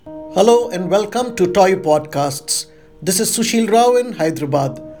Hello and welcome to Toy Podcasts. This is Sushil Rao in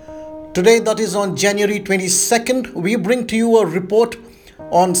Hyderabad. Today, that is on January 22nd, we bring to you a report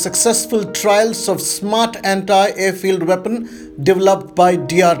on successful trials of smart anti-airfield weapon developed by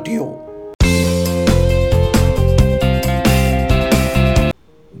DRDO.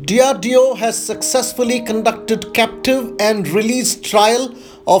 DRDO has successfully conducted captive and release trial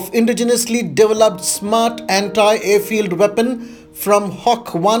of indigenously developed smart anti-airfield weapon from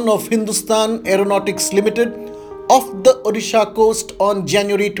Hawk 1 of Hindustan Aeronautics Limited off the Odisha coast on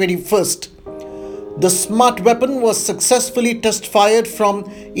January 21st. The smart weapon was successfully test fired from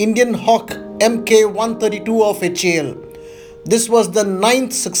Indian Hawk Mk-132 of HAL. This was the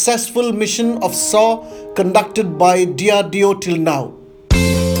ninth successful mission of SAW conducted by DRDO till now.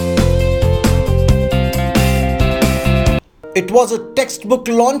 It was a textbook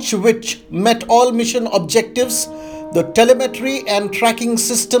launch which met all mission objectives. The telemetry and tracking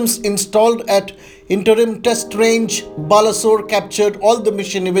systems installed at Interim Test Range Balasore captured all the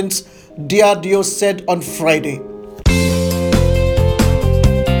mission events, DRDO said on Friday.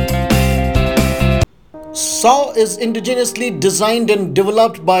 SAW is indigenously designed and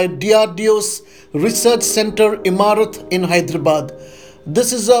developed by DRDO's Research Center Imarat in Hyderabad.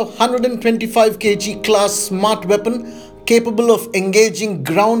 This is a 125 kg class smart weapon capable of engaging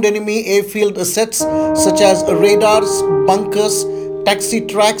ground enemy airfield assets such as radars, bunkers, taxi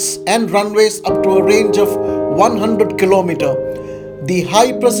tracks and runways up to a range of 100 km. The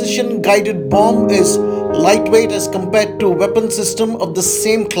high precision guided bomb is lightweight as compared to a weapon system of the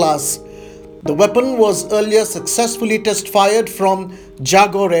same class. The weapon was earlier successfully test fired from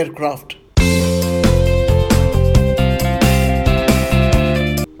Jaguar aircraft.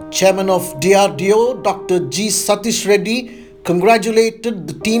 Chairman of DRDO, Dr. G. Satish Reddy, congratulated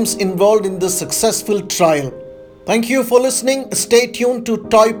the teams involved in the successful trial. Thank you for listening. Stay tuned to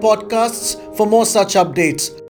Toy Podcasts for more such updates.